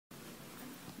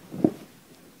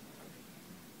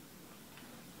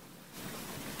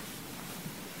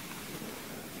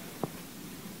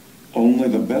Only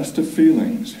the best of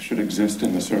feelings should exist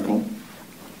in the circle.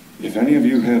 If any of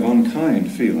you have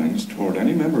unkind feelings toward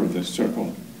any member of this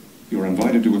circle, you are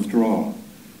invited to withdraw,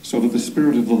 so that the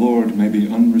Spirit of the Lord may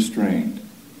be unrestrained.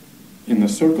 In the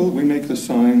circle we make the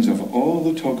signs of all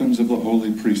the tokens of the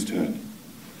holy priesthood.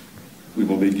 We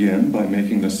will begin by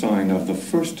making the sign of the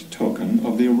first token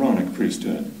of the Aaronic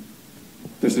priesthood.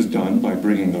 This is done by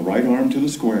bringing the right arm to the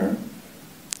square,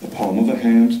 the palm of the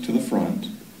hand to the front,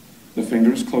 the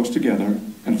fingers close together,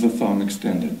 and the thumb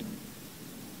extended.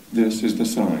 This is the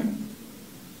sign.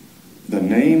 The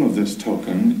name of this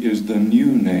token is the new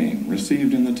name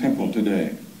received in the temple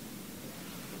today.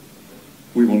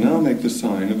 We will now make the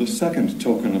sign of the second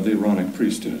token of the Aaronic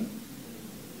priesthood.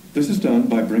 This is done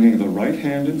by bringing the right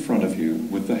hand in front of you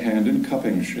with the hand in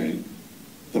cupping shape,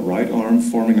 the right arm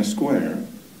forming a square,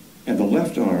 and the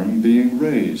left arm being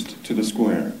raised to the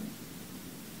square.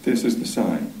 This is the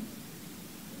sign.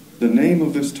 The name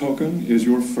of this token is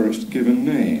your first given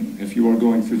name if you are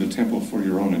going through the temple for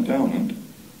your own endowment,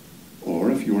 or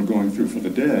if you are going through for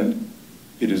the dead,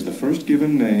 it is the first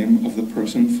given name of the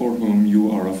person for whom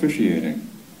you are officiating.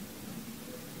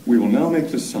 We will now make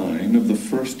the sign of the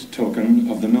first token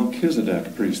of the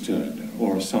Melchizedek priesthood,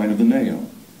 or sign of the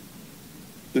nail.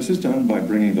 This is done by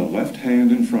bringing the left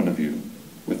hand in front of you,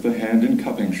 with the hand in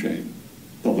cupping shape,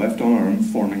 the left arm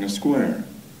forming a square.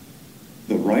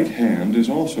 The right hand is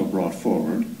also brought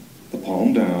forward, the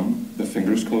palm down, the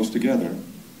fingers close together,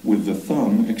 with the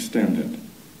thumb extended.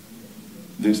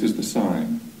 This is the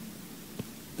sign.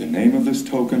 The name of this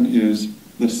token is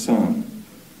the Son,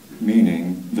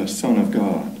 meaning the Son of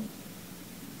God.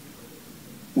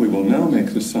 We will now make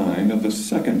the sign of the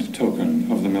second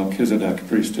token of the Melchizedek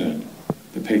priesthood,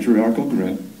 the patriarchal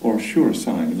grip or sure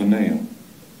sign of the nail.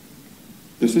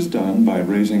 This is done by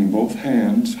raising both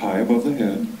hands high above the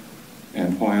head,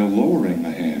 and while lowering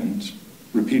the hands,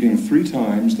 repeating 3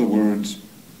 times the words,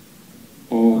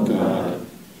 O God,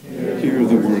 hear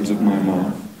the words of my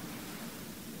mouth.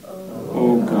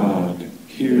 O God,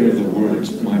 hear the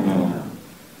words of my mouth.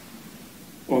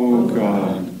 O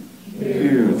God,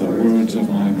 hear the words of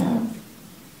my mouth.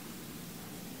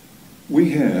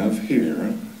 We have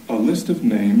here a list of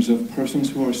names of persons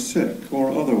who are sick or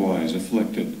otherwise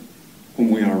afflicted,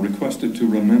 whom we are requested to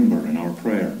remember in our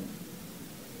prayer.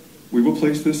 We will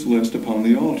place this list upon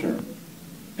the altar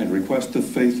and request the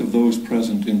faith of those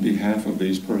present in behalf of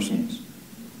these persons.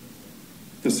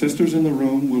 The sisters in the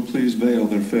room will please veil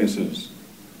their faces.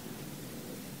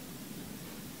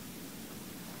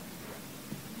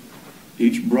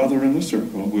 Each brother in the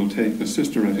circle will take the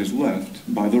sister at his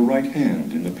left by the right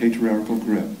hand in the patriarchal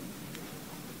grip.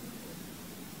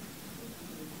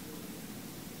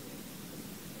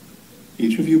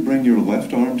 Each of you bring your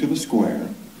left arm to the square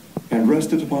and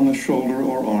rest it upon the shoulder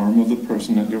or arm of the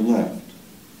person at your left.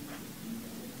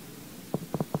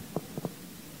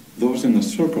 Those in the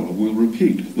circle will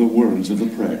repeat the words of the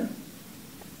prayer.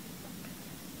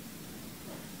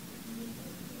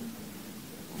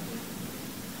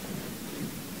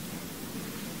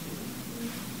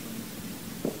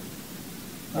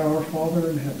 Our Father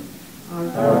in heaven,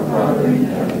 Our Father in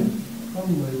heaven,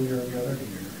 humbly we are gathered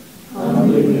here,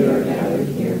 humbly we are gathered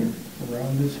here,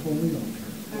 around this holy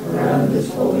altar, around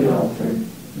this holy altar,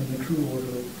 in the true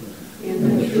order of prayer.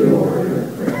 in the true order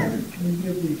of prayer. We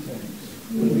give thee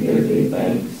thanks We give thee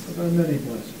thanks for thy many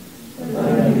blessings, for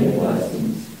thy many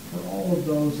blessings, for all of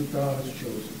those that thou hast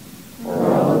chosen for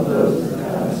all of those that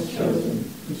thou hast chosen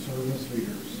to serve as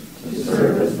leaders to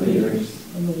serve as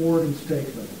leaders on the ward and stake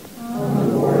level, on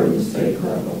the ward and stake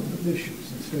level, the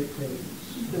bishops and stake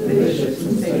presidents, the bishops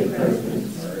and stake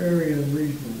presidents, our area and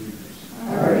regional leaders,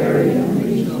 our area and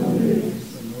regional leaders,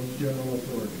 and those general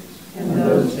authorities, and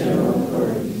those general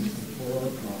authorities, for our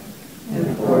prophet,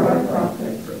 and for our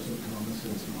prophet, President Thomas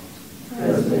S. Monson.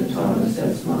 President Thomas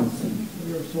S. Monson.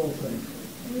 We are so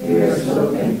thankful We are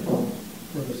so thankful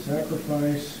for the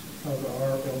sacrifice of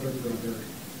our elder brother,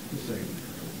 the Savior.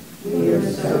 We are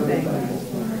so thankful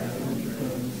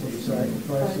For the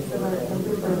sacrifice of our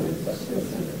elder brother,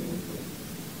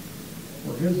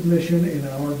 for his mission in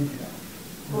our behalf,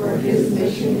 for his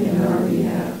mission in our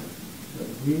behalf, that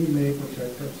we may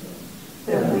protect ourselves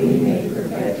that we may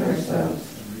protect ourselves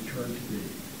and return to thee.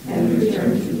 and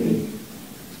return to thee.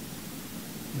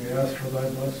 We ask for thy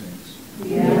blessings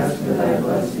We ask for thy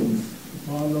blessings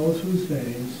upon those whose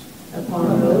names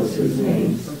upon those whose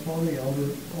names are upon the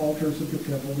altars of the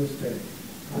temple this day.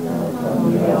 are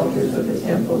upon the altars of the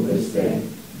temple this day.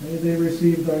 May they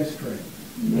receive thy strength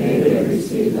May they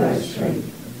receive thy strength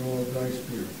and know of thy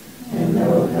spirit, and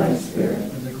know of thy spirit,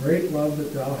 and the great love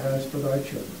that thou hast for thy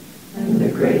children. and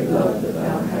the great love that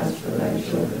thou hast for thy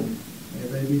children. May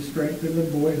they be strengthened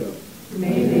and buoyed up.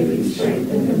 May they be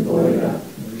strengthened and buoyed up.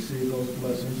 And receive those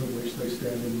blessings of which they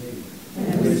stand in need.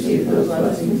 And receive those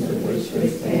blessings of which they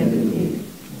stand in need.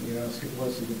 We ask a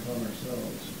blessing upon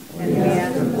ourselves. And we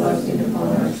ask a blessing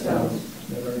upon ourselves.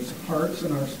 That our hearts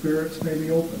and our spirits may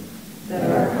be open. That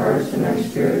our hearts and our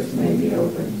spirits may be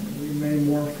open. We may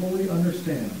more fully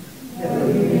understand. That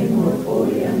we may more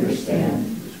fully understand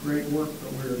This great work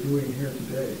that we are doing here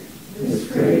today.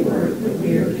 this great work that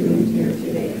we are doing here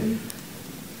today.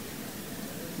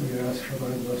 We ask for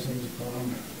thy blessings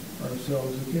upon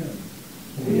ourselves again.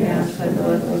 We ask thy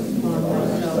blessings upon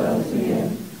ourselves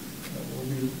again.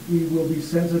 That we will be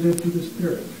sensitive to the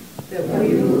Spirit. That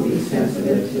we will be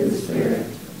sensitive to the Spirit.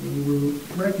 We will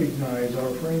recognize our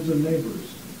friends and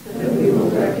neighbors That we will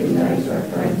recognize our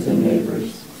friends and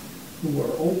neighbors who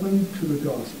are open to the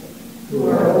gospel. who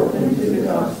are open to the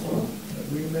gospel. That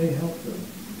we may help them.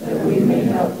 That we may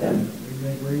help them. That we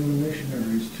may bring the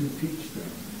missionaries to teach them.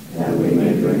 That we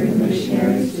may bring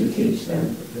missionaries to teach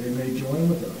them. That they may join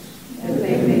with us That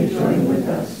they may join with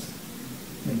us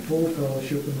in full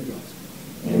fellowship in the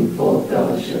gospel. in full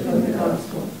fellowship of the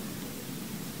gospel.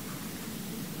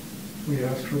 We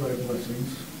ask for thy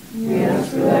blessings We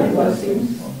ask for thy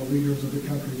blessings on the leaders of the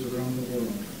countries around the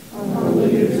world, on the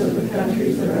leaders of the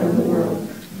countries around the world,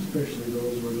 especially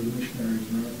those where the missionaries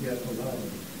are not yet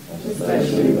allowed,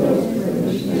 especially those where the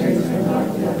missionaries are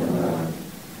not yet allowed,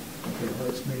 that their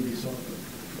hearts may be softened,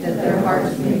 that their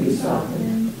hearts may be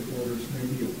softened, that the borders may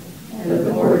be opened, and that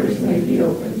the borders may be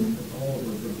opened, that all of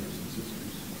our brothers and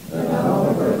sisters that all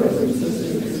of our brothers and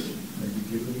sisters may be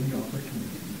given the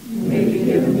opportunity may be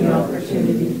given the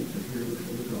opportunity to hear the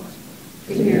full gospel.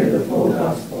 to hear the full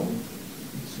gospel.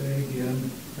 We say again,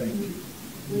 thank you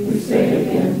We say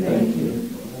again, thank you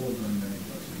for all of thy many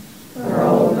blessings. for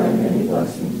all of thy many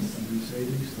blessings. And we say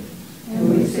these things And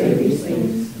we say these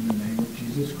things in the name of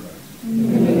Jesus Christ.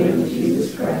 in the name of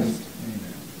Jesus Christ.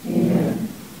 Amen. Amen.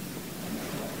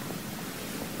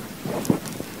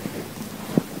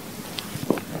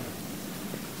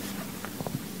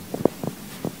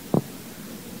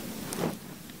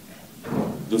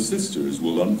 The sisters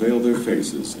will unveil their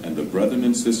faces, and the brethren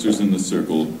and sisters in the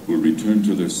circle will return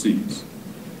to their seats.